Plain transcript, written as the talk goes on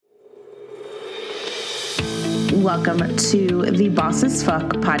Welcome to the Boss as Fuck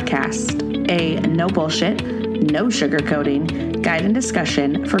podcast, a no bullshit, no sugarcoating guide and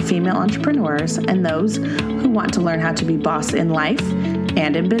discussion for female entrepreneurs and those who want to learn how to be boss in life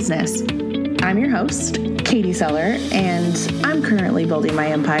and in business. I'm your host, Katie Seller, and I'm currently building my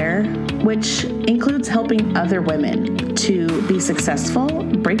empire, which includes helping other women to be successful,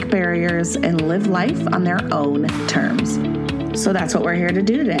 break barriers, and live life on their own terms. So that's what we're here to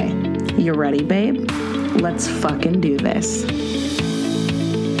do today. You ready, babe? Let's fucking do this.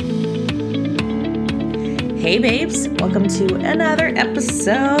 Hey babes, welcome to another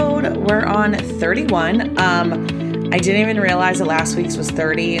episode. We're on 31. I didn't even realize that last week's was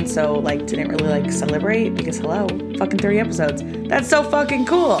 30, and so didn't really celebrate because hello, fucking 30 episodes. That's so fucking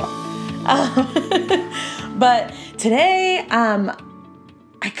cool. But today, I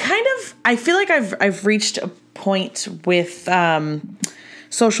feel like I've reached a point with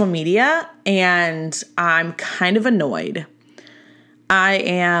social media, and I'm kind of annoyed. I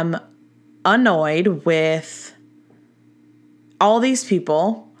am annoyed with all these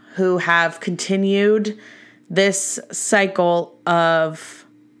people who have continued this cycle of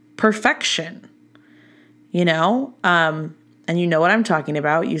perfection, and you know what I'm talking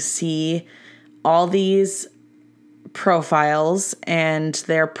about. You see all these profiles and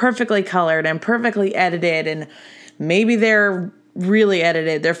they're perfectly colored and perfectly edited, and maybe they're really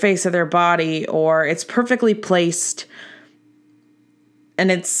edited, their face or their body, or it's perfectly placed and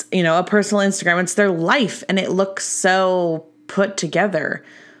it's, a personal Instagram. It's their life and it looks so put together.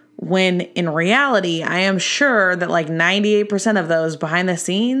 When in reality, I am sure that 98% of those behind the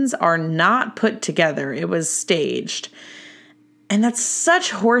scenes are not put together. It was staged. And that's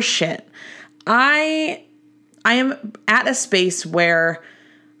such horseshit. I am at a space where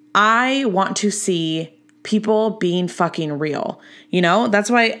I want to see people being fucking real.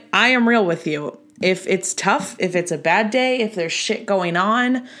 That's why I am real with you. If it's tough, if it's a bad day, if there's shit going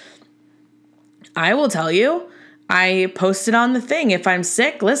on, I will tell you. I posted on the thing. If I'm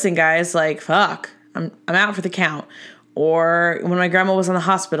sick, listen, guys, fuck, I'm out for the count. Or when my grandma was in the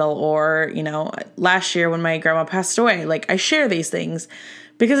hospital, or, last year when my grandma passed away, I share these things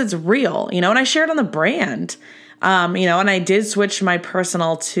because it's real, and I share it on the brand, and I did switch my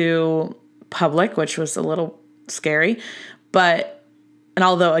personal to public, which was a little scary, and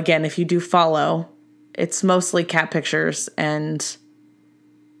although, again, if you do follow, it's mostly cat pictures and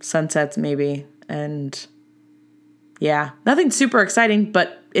sunsets maybe, and yeah, nothing super exciting,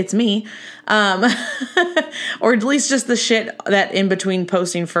 but it's me. Or at least just the shit that in between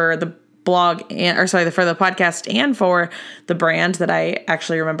posting for the blog for the podcast and for the brand that I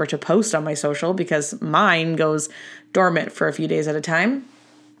actually remember to post on my social, because mine goes dormant for a few days at a time.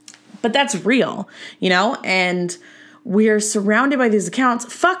 But that's real, and we're surrounded by these accounts.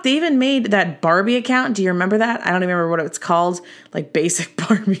 Fuck, they even made that Barbie account. Do you remember that? I don't even remember what it's called, Basic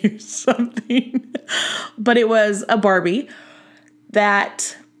Barbie or something. But it was a Barbie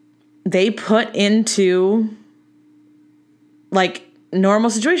that they put into normal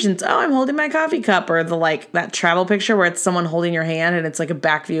situations. Oh, I'm holding my coffee cup, or the that travel picture where it's someone holding your hand and it's a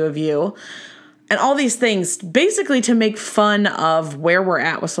back view of you. And all these things basically to make fun of where we're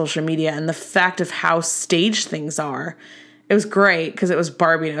at with social media and the fact of how staged things are. It was great because it was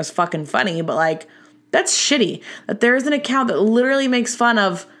Barbie and it was fucking funny, but that's shitty that there is an account that literally makes fun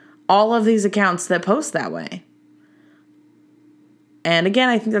of all of these accounts that post that way. And again,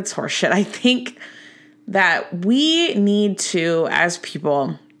 I think that's horseshit. I think that we need to, as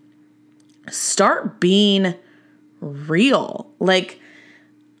people, start being real.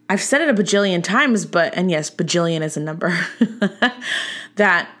 I've said it a bajillion times, and yes, bajillion is a number,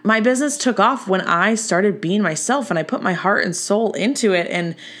 that my business took off when I started being myself and I put my heart and soul into it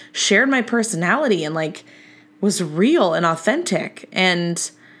and shared my personality and was real and authentic. And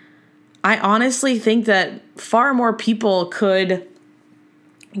I honestly think that far more people could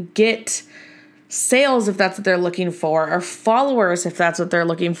get sales if that's what they're looking for, or followers if that's what they're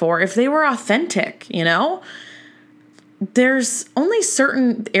looking for, if they were authentic, There's only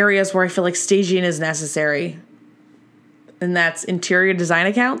certain areas where I feel staging is necessary, and that's interior design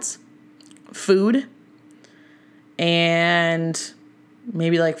accounts, food, and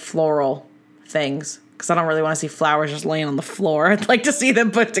maybe floral things, because I don't really want to see flowers just laying on the floor. I'd like to see them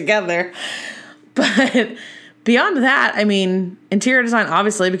put together. But beyond that, interior design,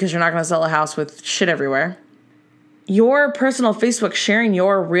 obviously, because you're not going to sell a house with shit everywhere. Your personal Facebook sharing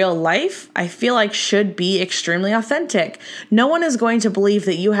your real life, I feel should be extremely authentic. No one is going to believe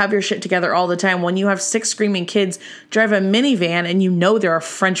that you have your shit together all the time when you have 6 screaming kids drive a minivan and there are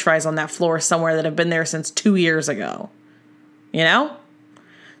French fries on that floor somewhere that have been there since 2 years ago.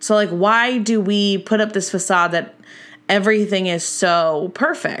 So like, why do we put up this facade that everything is so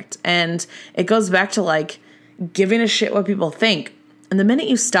perfect? And it goes back to like giving a shit what people think. And the minute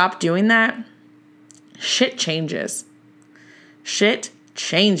you stop doing that, shit changes. Shit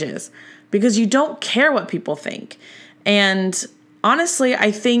changes because you don't care what people think. And honestly,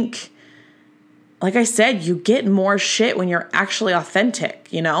 I think, like I said, you get more shit when you're actually authentic,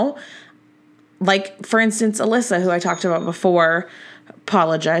 you know? Like, for instance, Alyssa, who I talked about before,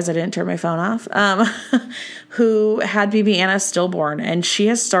 apologize, I didn't turn my phone off, who had baby Anna stillborn, and she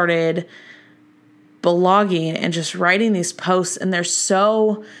has started blogging and just writing these posts, and they're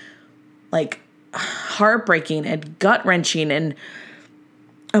so, like, heartbreaking and gut-wrenching and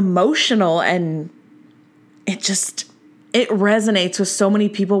emotional, and it resonates with so many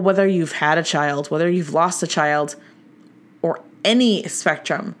people, whether you've had a child, whether you've lost a child, or any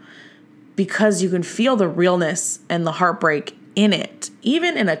spectrum, because you can feel the realness and the heartbreak in it,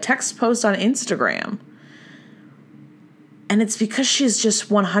 even in a text post on Instagram. And it's because she's just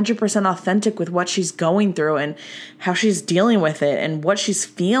 100% authentic with what she's going through and how she's dealing with it and what she's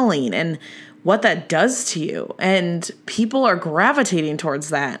feeling and what that does to you. And people are gravitating towards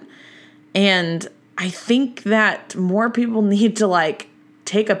that. And I think that more people need to like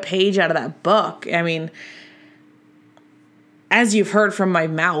take a page out of that book. I mean, as you've heard from my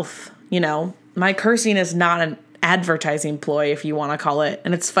mouth, you know, my cursing is not an advertising ploy, if you want to call it.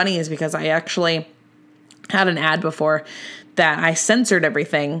 And it's funny is because I actually had an ad before that I censored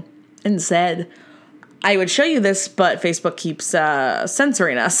everything and said, I would show you this, but Facebook keeps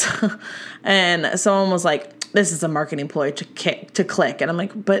censoring us. And someone was like, this is a marketing ploy to click. And I'm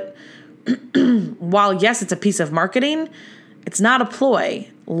like, but while yes, it's a piece of marketing, it's not a ploy.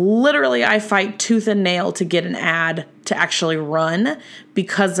 Literally, I fight tooth and nail to get an ad to actually run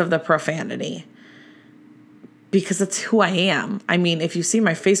because of the profanity. Because that's who I am. I mean, if you see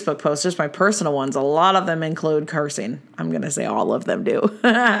my Facebook posts, just my personal ones, a lot of them include cursing. I'm going to say all of them do.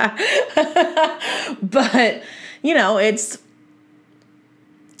 But, you know, it's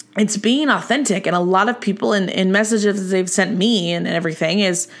being authentic. And a lot of people in messages they've sent me and everything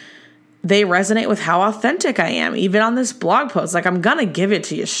is they resonate with how authentic I am. Even on this blog post, like I'm going to give it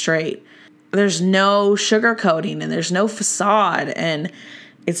to you straight. There's no sugarcoating and there's no facade and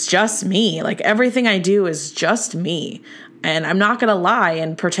it's just me. Like everything I do is just me. And I'm not going to lie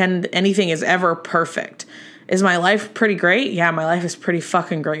and pretend anything is ever perfect. Is my life pretty great? Yeah, my life is pretty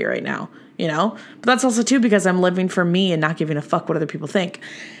fucking great right now, you know? But that's also too because I'm living for me and not giving a fuck what other people think.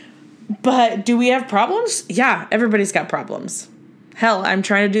 But do we have problems? Yeah, everybody's got problems. Hell, I'm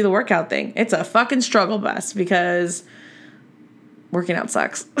trying to do the workout thing. It's a fucking struggle bus because working out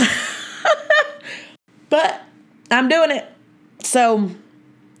sucks. But I'm doing it. So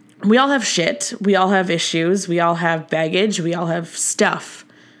we all have shit. We all have issues. We all have baggage. We all have stuff.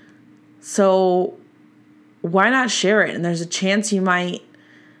 So why not share it? And there's a chance you might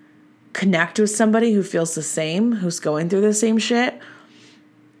connect with somebody who feels the same, who's going through the same shit.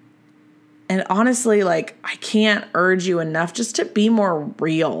 And honestly, like, I can't urge you enough just to be more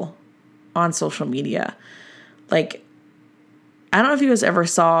real on social media. Like, I don't know if you guys ever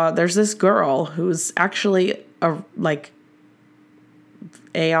saw, there's this girl who's actually a, like,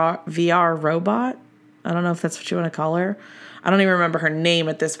 VR robot. I don't know if that's what you want to call her. I don't even remember her name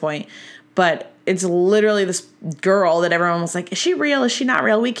at this point. But it's literally this girl that everyone was like, is she real? Is she not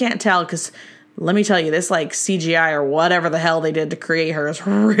real? We can't tell because let me tell you, this like CGI or whatever the hell they did to create her is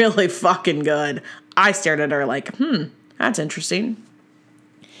really fucking good. I stared at her like, that's interesting.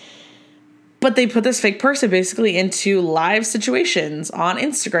 But they put this fake person basically into live situations on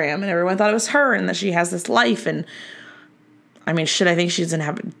Instagram and everyone thought it was her and that she has this life. And I mean, shit, I think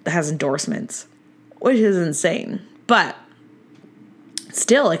has endorsements, which is insane. But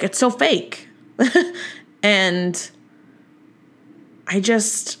still, like, it's so fake. And I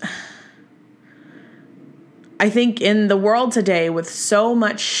think in the world today with so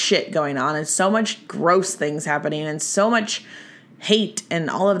much shit going on and so much gross things happening and so much hate and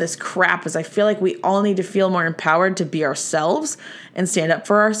all of this crap is I feel like we all need to feel more empowered to be ourselves and stand up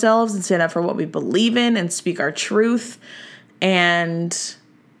for ourselves and stand up for what we believe in and speak our truth and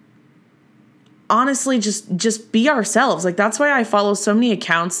honestly just be ourselves. Like that's why I follow so many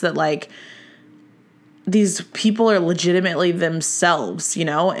accounts that like these people are legitimately themselves, you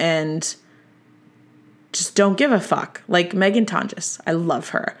know, and just don't give a fuck. Like Megan Tonjes. I love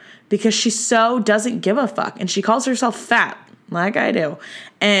her because she so doesn't give a fuck. And she calls herself fat like I do.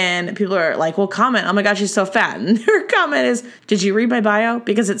 And people are like, well, comment, oh my God, she's so fat. And her comment is, did you read my bio?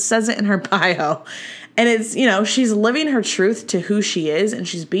 Because it says it in her bio. And it's, you know, she's living her truth to who she is and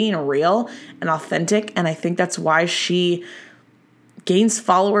she's being real and authentic. And I think that's why she gains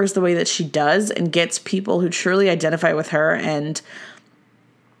followers the way that she does and gets people who truly identify with her. And,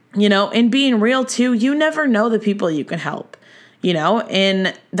 you know, in being real too, you never know the people you can help. You know,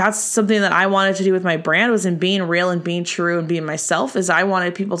 and that's something that I wanted to do with my brand, was in being real and being true and being myself, is I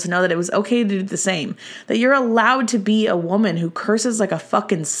wanted people to know that it was okay to do the same, that you're allowed to be a woman who curses like a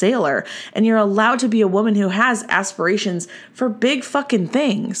fucking sailor, and you're allowed to be a woman who has aspirations for big fucking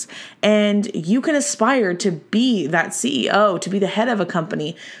things, and you can aspire to be that CEO, to be the head of a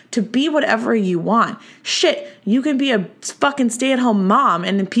company, to be whatever you want. Shit, you can be a fucking stay-at-home mom,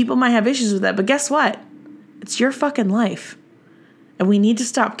 and people might have issues with that, but guess what? It's your fucking life. And we need to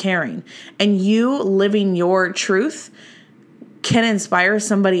stop caring. And you living your truth can inspire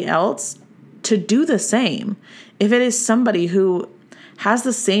somebody else to do the same. If it is somebody who has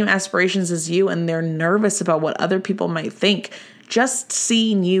the same aspirations as you and they're nervous about what other people might think, just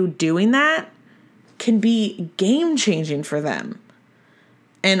seeing you doing that can be game changing for them.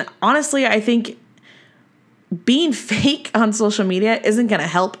 And honestly, I think being fake on social media isn't going to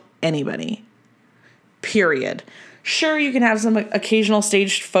help anybody. Period. Sure, you can have some occasional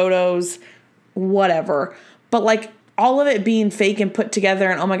staged photos, whatever. But like all of it being fake and put together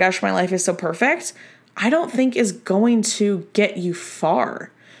and, oh my gosh, my life is so perfect, I don't think is going to get you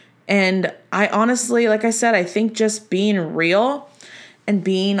far. And I honestly, like I said, I think just being real and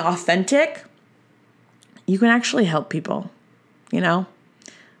being authentic, you can actually help people, you know,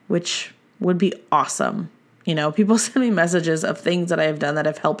 which would be awesome. You know, people send me messages of things that I have done that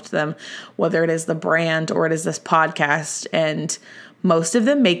have helped them, whether it is the brand or it is this podcast, and most of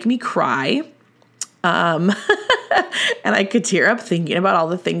them make me cry. And I could tear up thinking about all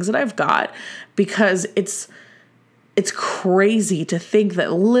the things that I've got, because it's crazy to think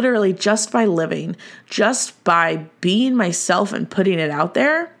that literally just by living, just by being myself and putting it out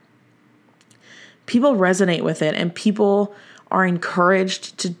there, people resonate with it and people are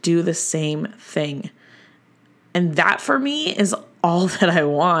encouraged to do the same thing. And that for me is all that I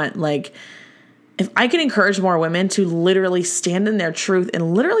want. Like, if I can encourage more women to literally stand in their truth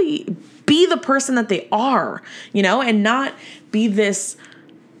and literally be the person that they are, you know, and not be this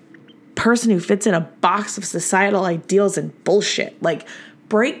person who fits in a box of societal ideals and bullshit. Like,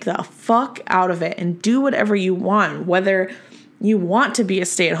 break the fuck out of it and do whatever you want, whether you want to be a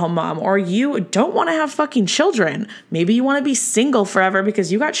stay-at-home mom or you don't want to have fucking children. Maybe you want to be single forever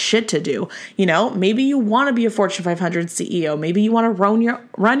because you got shit to do. You know, maybe you want to be a Fortune 500 CEO. Maybe you want to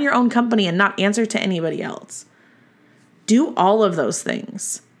run your own company and not answer to anybody else. Do all of those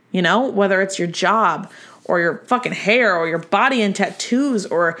things, you know, whether it's your job or your fucking hair or your body and tattoos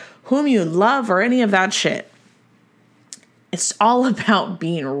or whom you love or any of that shit. It's all about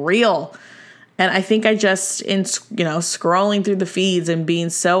being real. And I think I just, scrolling through the feeds and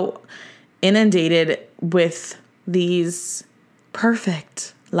being so inundated with these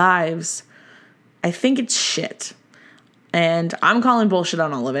perfect lives, I think it's shit. And I'm calling bullshit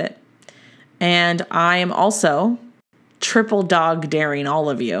on all of it. And I am also triple dog daring all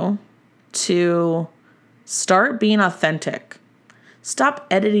of you to start being authentic. Stop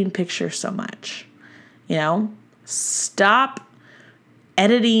editing pictures so much. You know, stop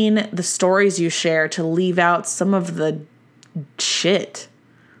editing the stories you share to leave out some of the shit.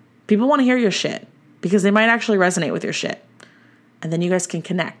 People want to hear your shit because they might actually resonate with your shit. And then you guys can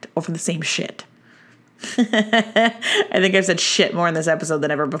connect over the same shit. I think I've said shit more in this episode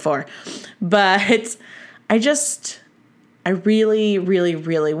than ever before. But I really, really,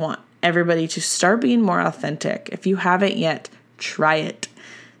 really want everybody to start being more authentic. If you haven't yet, try it.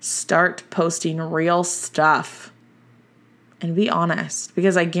 Start posting real stuff. And be honest,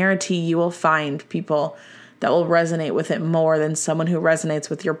 because I guarantee you will find people that will resonate with it more than someone who resonates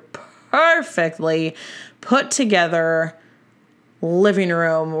with your perfectly put together living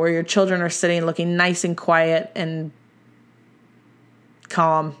room where your children are sitting looking nice and quiet and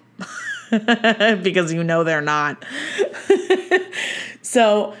calm because you know they're not.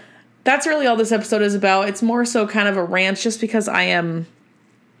 So that's really all this episode is about. It's more so kind of a rant just because I am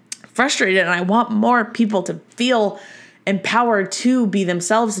frustrated and I want more people to feel empowered to be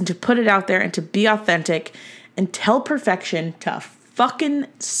themselves and to put it out there and to be authentic and tell perfection to fucking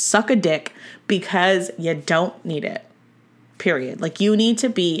suck a dick because you don't need it. Period. Like, you need to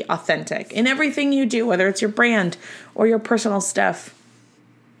be authentic in everything you do, whether it's your brand or your personal stuff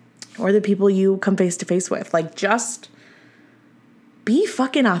or the people you come face to face with. Like, just be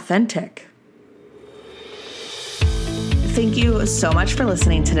fucking authentic. Thank you so much for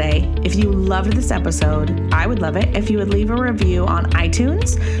listening today. If you loved this episode, I would love it if you would leave a review on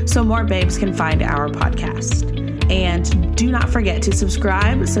iTunes so more babes can find our podcast. And do not forget to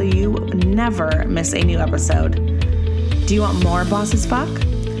subscribe so you never miss a new episode. Do you want more Boss as Fuck?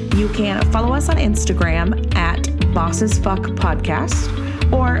 You can follow us on Instagram at Boss as Fuck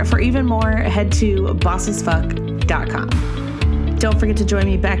Podcast, or for even more, head to bossasfuck.com. Don't forget to join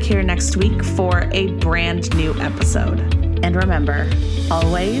me back here next week for a brand new episode. And remember,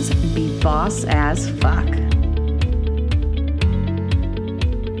 always be boss as fuck.